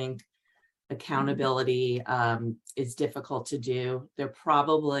that think accountability is difficult to do, they're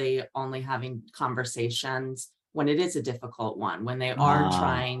probably only having conversations when it is a difficult one, when they are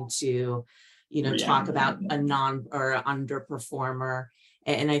trying to, talk about a non or underperformer.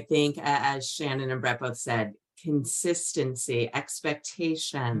 And I think, as Shannon and Brett both said, consistency,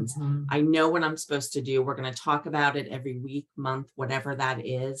 expectations. I know what I'm supposed to do. We're going to talk about it every week, month, whatever that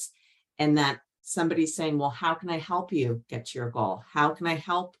is. And that somebody's saying, well, how can I help you get to your goal? How can I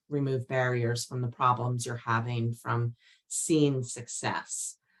help remove barriers from the problems you're having from seeing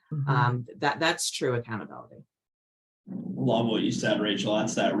success? That's true accountability. Love what you said, Rachel.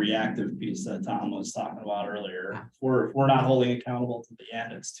 That's that reactive piece that Tom was talking about earlier. If we're not holding accountable to the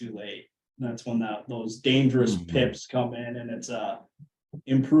end, it's too late. That's when those dangerous pips come in, and it's a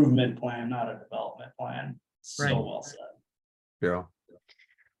improvement plan, not a development plan. So well said. Yeah.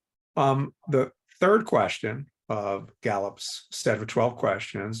 The third question of Gallup's set of 12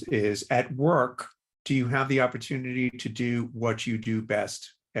 questions is: at work, do you have the opportunity to do what you do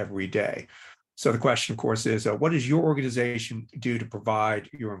best every day? So the question, of course, is what does your organization do to provide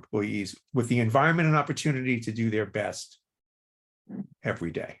your employees with the environment and opportunity to do their best every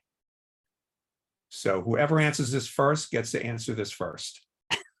day? So whoever answers this first gets to answer this first.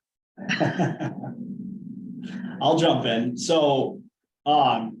 I'll jump in. So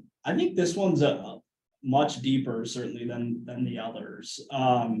I think this one's a much deeper, certainly, than the others.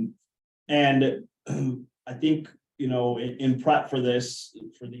 And I think, in prep for this,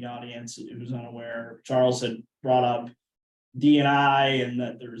 for the audience who's unaware, Charles had brought up D&I and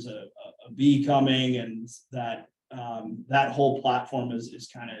that there's a B coming, and that that whole platform is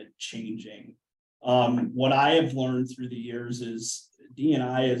kind of changing. What I have learned through the years is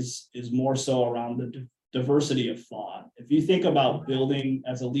D&I is more so around the diversity of thought. If you think about building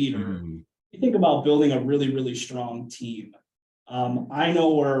as a leader, Mm. you think about building a really, really strong team. I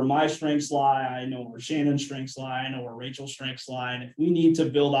know where my strengths lie. I know where Shannon's strengths lie. I know where Rachel's strengths lie. And if we need to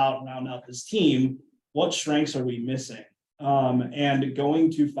build out and round out this team, what strengths are we missing? And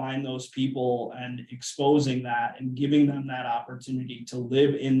going to find those people and exposing that and giving them that opportunity to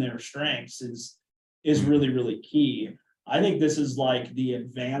live in their strengths is really, really key. I think this is like the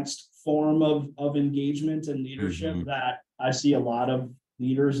advanced form of engagement and leadership Mhm. that I see a lot of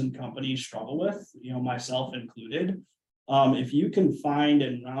leaders and companies struggle with, myself included. If you can find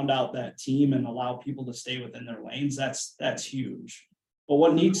and round out that team and allow people to stay within their lanes, that's huge. But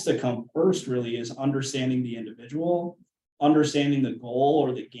what needs to come first really is understanding the individual, understanding the goal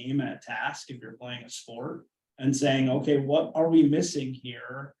or the game at task if you're playing a sport, and saying, okay, what are we missing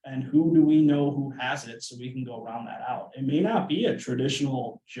here? And who do we know who has it so we can go round that out? It may not be a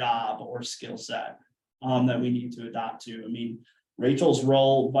traditional job or skill set that we need to adopt to. I mean, Rachel's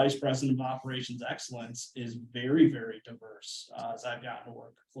role, Vice President of Operations Excellence, is very, very diverse as I've gotten to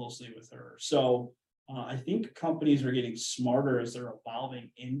work closely with her. So I think companies are getting smarter as they're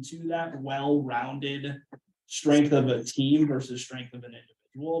evolving into that well-rounded strength of a team versus strength of an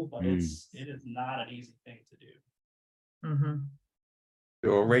individual, but it is not an easy thing to do. Mhm.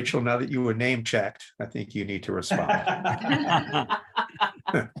 So Rachel, now that you were name checked, I think you need to respond.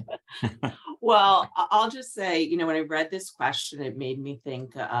 Well, I'll just say, when I read this question, it made me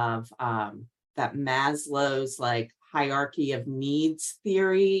think of that Maslow's like hierarchy of needs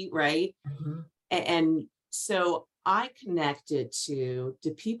theory, right? Mhm. And so I connected to,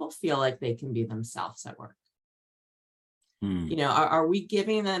 do people feel like they can be themselves at work? Mm. Are we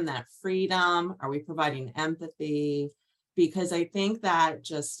giving them that freedom? Are we providing empathy? Because I think that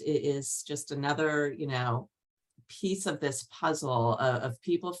just is just another, piece of this puzzle of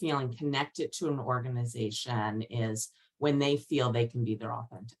people feeling connected to an organization is when they feel they can be their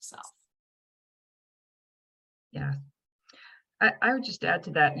authentic self. Yeah. I would just add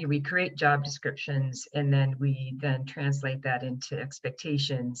to that, we create job descriptions and then we then translate that into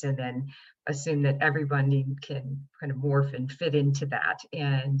expectations and then assume that everyone can kind of morph and fit into that.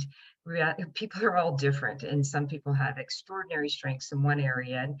 And people are all different, and some people have extraordinary strengths in one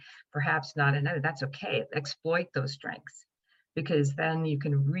area and perhaps not another. That's okay. Exploit those strengths, because then you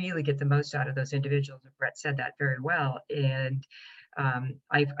can really get the most out of those individuals. Brett said that very well. And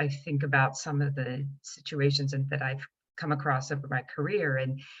I think about some of the situations that I've come across over my career,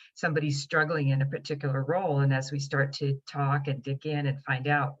 and somebody's struggling in a particular role, and as we start to talk and dig in and find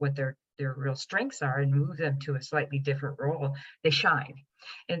out what their real strengths are and move them to a slightly different role, they shine.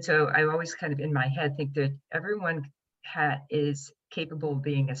 And so I always kind of in my head think that everyone is capable of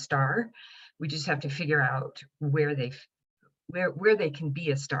being a star. We just have to figure out where they can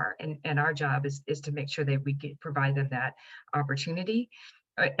be a star, and our job is to make sure that we provide them that opportunity.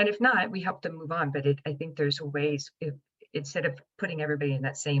 And if not, we help them move on. But I think there's ways, instead of putting everybody in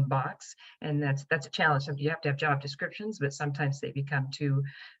that same box, and that's a challenge. You have to have job descriptions, but sometimes they become too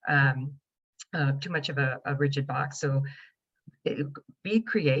much of a rigid box. So be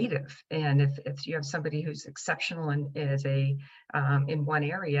creative. And if you have somebody who's exceptional in one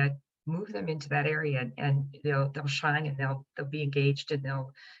area, move them into that area, and they'll shine, and they'll be engaged, and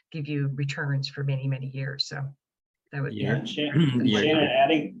they'll give you returns for many, many years. So that would Yeah. And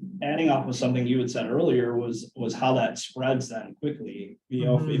Shannon, adding off of something you had said earlier was how that spreads then quickly.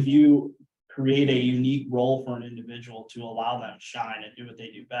 If you create a unique role for an individual to allow them to shine and do what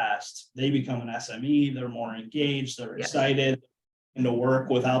they do best, they become an SME. They're more engaged. They're excited into work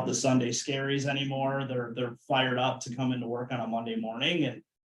without the Sunday scaries anymore. They're fired up to come into work on a Monday morning, and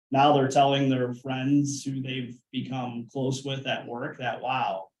now they're telling their friends who they've become close with at work that,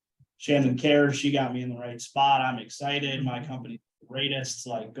 wow, Shannon cares. She got me in the right spot. I'm excited. My company's the greatest.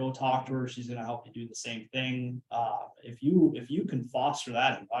 Like, go talk to her. She's going to help you do the same thing. If you can foster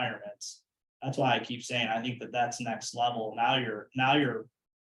that environment, that's why I keep saying I think that's next level. Now you're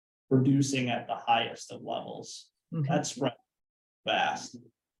producing at the highest of levels. That's spread fast.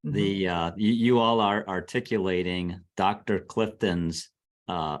 You all are articulating Dr. Clifton's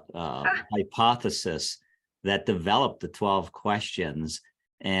hypothesis that developed the 12 questions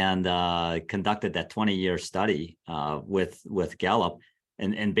and conducted that 20-year study with Gallup.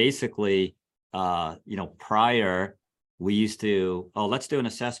 And basically, prior, we used to, let's do an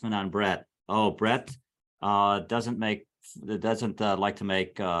assessment on Brett. Brett doesn't like to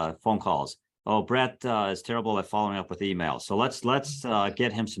make phone calls. Brett is terrible at following up with emails. So let's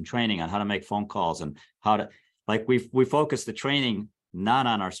get him some training on how to make phone calls and how to, like, we focus the training not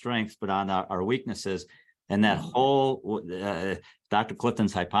on our strengths, but on our weaknesses. And that whole Dr.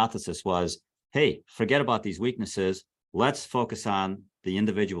 Clifton's hypothesis was hey, forget about these weaknesses. Let's focus on the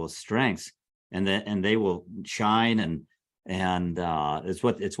individual's strengths, and they will shine. And it's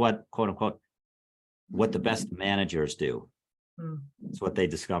what quote unquote what the best managers do. It's what they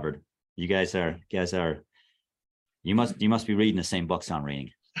discovered. You guys are you must be reading the same books I'm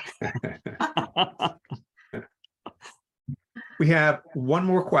reading. We have one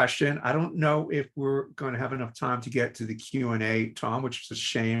more question. I don't know if we're going to have enough time to get to the Q&A, Tom, which is a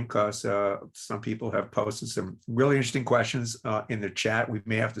shame because some people have posted some really interesting questions in the chat. We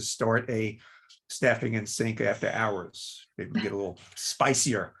may have to start a staffing in sync after hours. Maybe get a little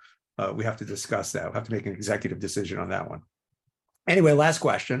spicier. We have to discuss that. We'll have to make an executive decision on that one. Anyway, last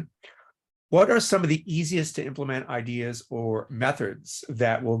question. What are some of the easiest to implement ideas or methods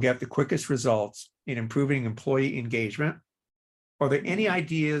that will get the quickest results in improving employee engagement? Are there any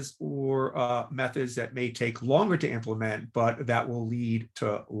ideas or methods that may take longer to implement, but that will lead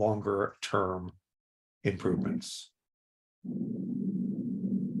to longer term improvements?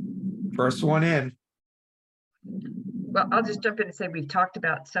 First one in. Well, I'll just jump in and say we've talked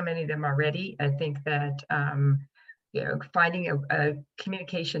about so many of them already. I think that finding a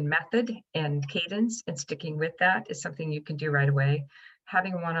communication method and cadence and sticking with that is something you can do right away.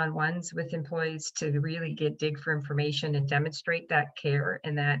 Having one-on-ones with employees to really dig for information and demonstrate that care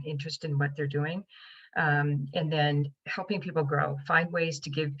and that interest in what they're doing. And then helping people grow, find ways to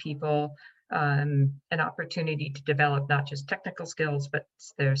give people an opportunity to develop not just technical skills, but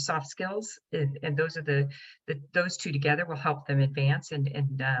their soft skills. And those are those two together will help them advance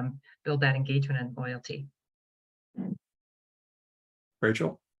and build that engagement and loyalty.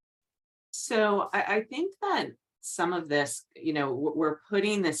 Rachel? So I think that some of this, we're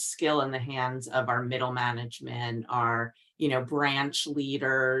putting this skill in the hands of our middle management, our, branch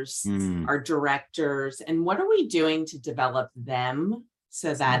leaders, our directors, and what are we doing to develop them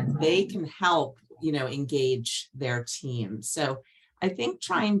so that they can help, engage their team? So I think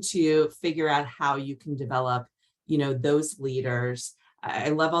trying to figure out how you can develop, those leaders. I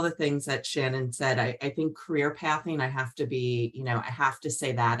love all the things that Shannon said. I think career pathing, I have to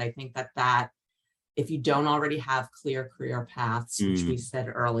say that. I think that if you don't already have clear career paths, which we said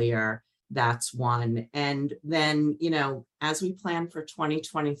earlier, that's one. And then, as we plan for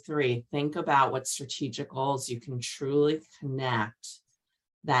 2023, think about what strategic goals you can truly connect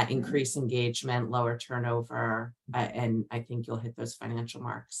that increase engagement, lower turnover, and I think you'll hit those financial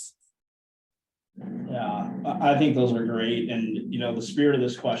marks. Yeah, I think those are great. And, the spirit of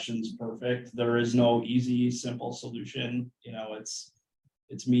this question is perfect. There is no easy, simple solution.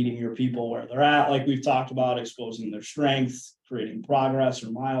 It's meeting your people where they're at, like we've talked about, exposing their strengths, creating progress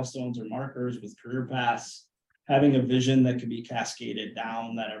or milestones or markers with career paths, having a vision that can be cascaded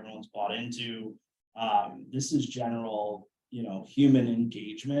down that everyone's bought into. This is general, human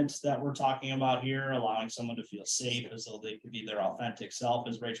engagement that we're talking about here, allowing someone to feel safe as though they could be their authentic self,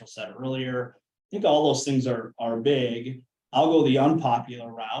 as Rachel said earlier. I think all those things are big. I'll go the unpopular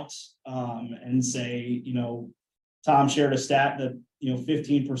route and say, Tom shared a stat that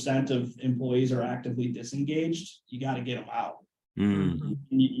 15% of employees are actively disengaged. You got to get them out.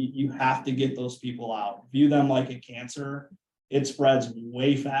 You have to get those people out. View them like a cancer. It spreads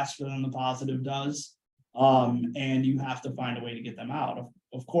way faster than the positive does. And you have to find a way to get them out.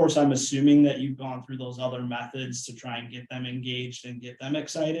 Of course, I'm assuming that you've gone through those other methods to try and get them engaged and get them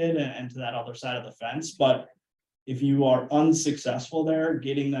excited and to that other side of the fence. But if you are unsuccessful there,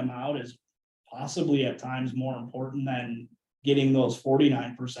 getting them out is possibly at times more important than getting those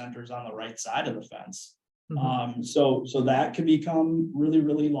 49%ers on the right side of the fence. So that can become really,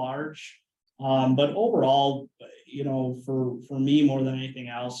 really large. But overall, for me, more than anything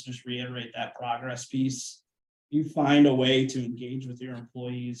else, just reiterate that progress piece. You find a way to engage with your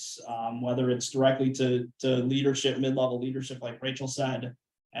employees, whether it's directly to leadership, mid-level leadership, like Rachel said,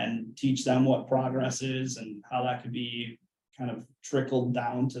 and teach them what progress is and how that could be kind of trickled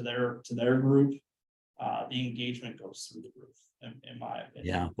down to their group. The engagement goes through the roof, in my opinion.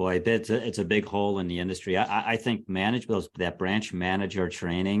 Yeah, boy, it's a big hole in the industry. I think that branch manager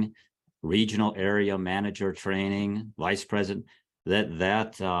training, regional area manager training, vice president,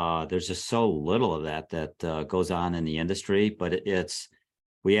 that there's just so little of that goes on in the industry. But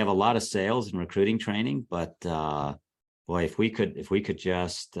we have a lot of sales and recruiting training, but boy, if we could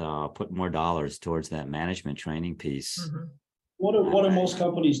just put more dollars towards that management training piece. What do most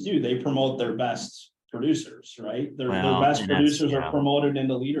companies do? They promote their best producers, right? Their best producers are promoted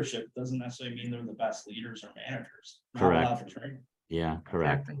into leadership. It doesn't necessarily mean they're the best leaders or managers. Correct. Training. Yeah,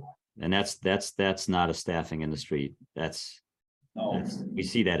 correct. Exactly. And that's not a staffing industry. We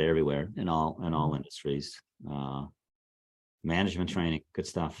see that everywhere in all industries. Management training, good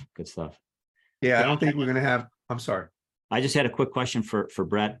stuff. Yeah, I don't think we're gonna have, I'm sorry. I just had a quick question for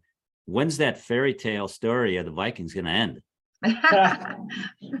Brett. When's that fairy tale story of the Vikings gonna end? 7-1,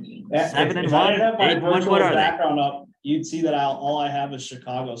 If I didn't have my 8-1, virtual what are they? background up, you'd see that all I have is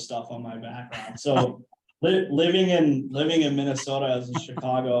Chicago stuff on my background. So living in Minnesota as a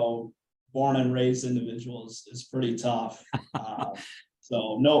Chicago born and raised individual is pretty tough.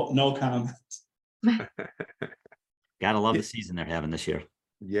 So no comment. Gotta love the season they're having this year.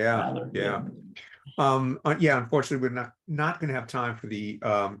 Yeah, Rather, yeah. Yeah, unfortunately, we're not going to have time for the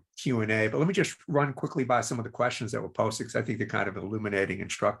Q&A, but let me just run quickly by some of the questions that were posted because I think they're kind of illuminating,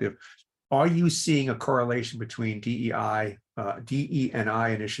 instructive. Are you seeing a correlation between DEI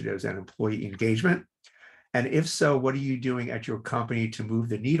initiatives and employee engagement? And if so, what are you doing at your company to move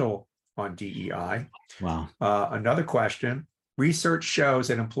the needle on DEI? Wow. Another question, research shows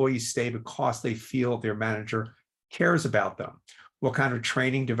that employees stay because they feel their manager cares about them. What kind of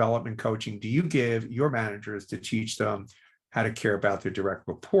training, development, coaching do you give your managers to teach them how to care about their direct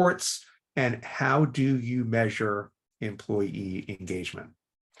reports? And how do you measure employee engagement?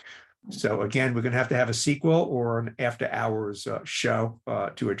 So again, we're going to have a sequel or an after hours show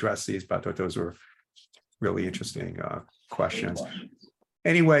to address these, but I thought those were really interesting questions.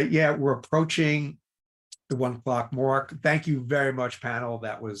 Anyway, yeah, we're approaching the 1 o'clock mark. Thank you very much, panel.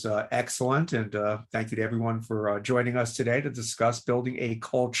 That was excellent. And thank you to everyone for joining us today to discuss building a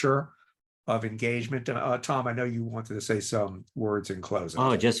culture of engagement. Tom, I know you wanted to say some words in closing.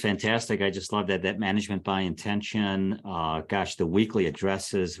 Oh, just fantastic. I just love that management by intention. Gosh, the weekly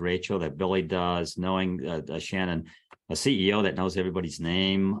addresses, Rachel, that Billy does, knowing Shannon, a CEO that knows everybody's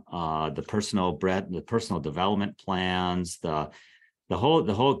name, the personal development plans, the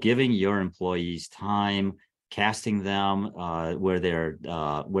whole giving your employees time, casting them where they're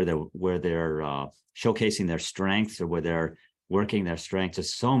showcasing their strengths or where they're working their strengths.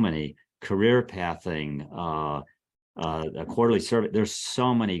 There's so many career pathing, a quarterly survey. There's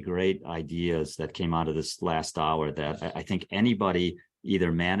so many great ideas that came out of this last hour that I think anybody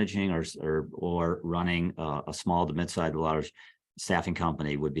either managing or running a small to mid-sized large staffing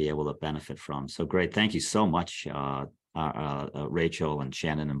company would be able to benefit from. So great. Thank you so much. Rachel and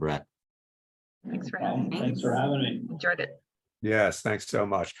Shannon and Brett. Thanks for having me. Thanks for having me. Enjoyed it. Yes, thanks so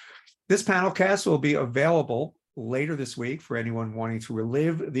much. This panel cast will be available later this week for anyone wanting to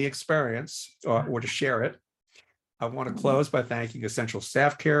relive the experience or to share it. I want to close by thanking Essential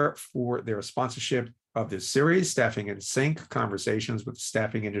Staff Care for their sponsorship of this series, Staffing in Sync, conversations with the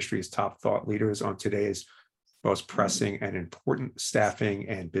staffing industry's top thought leaders on today's most pressing and important staffing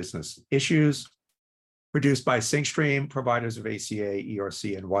and business issues. Produced by SyncStream, providers of ACA,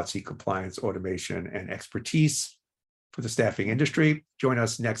 ERC, and WOTC compliance, automation, and expertise for the staffing industry. Join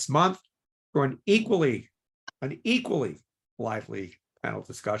us next month for an equally lively panel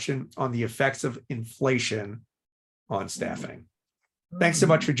discussion on the effects of inflation on staffing. Thanks so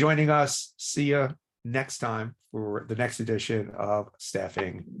much for joining us. See you next time for the next edition of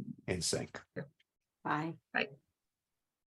Staffing in Sync. Bye. Bye.